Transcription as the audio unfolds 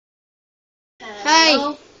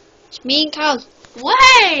Hi, it's me and Cal.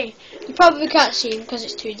 Way! You probably can't see him because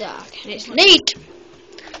it's too dark and it's late.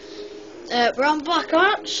 We're on Black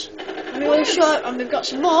Ops and we've got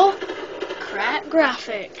some more crap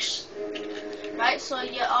graphics. Right, so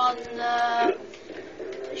you're on the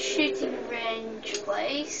shooting range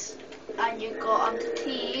place and you go onto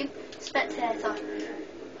team spectator.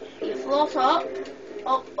 You float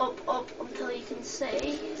up until you can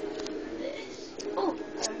see this. Oh,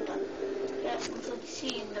 I remember. Yeah, until you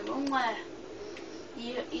see the runway.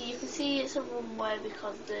 You can see it's a runway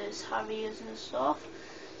because there's harriers and stuff.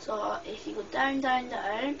 So if you go down,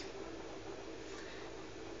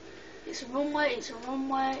 it's a runway, it's a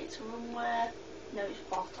runway, it's a runway. No, it's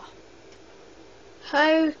water.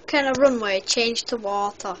 How can a runway change to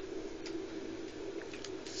water?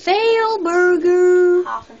 Fail burger.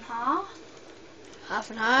 Half and half. Half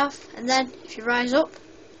and half, and then if you rise up.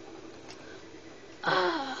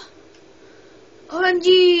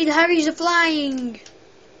 OMG, the Harriers are flying.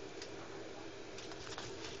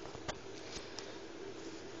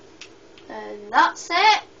 And that's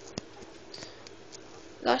it.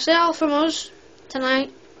 That's it all from us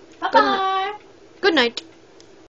tonight. Bye bye. Good night.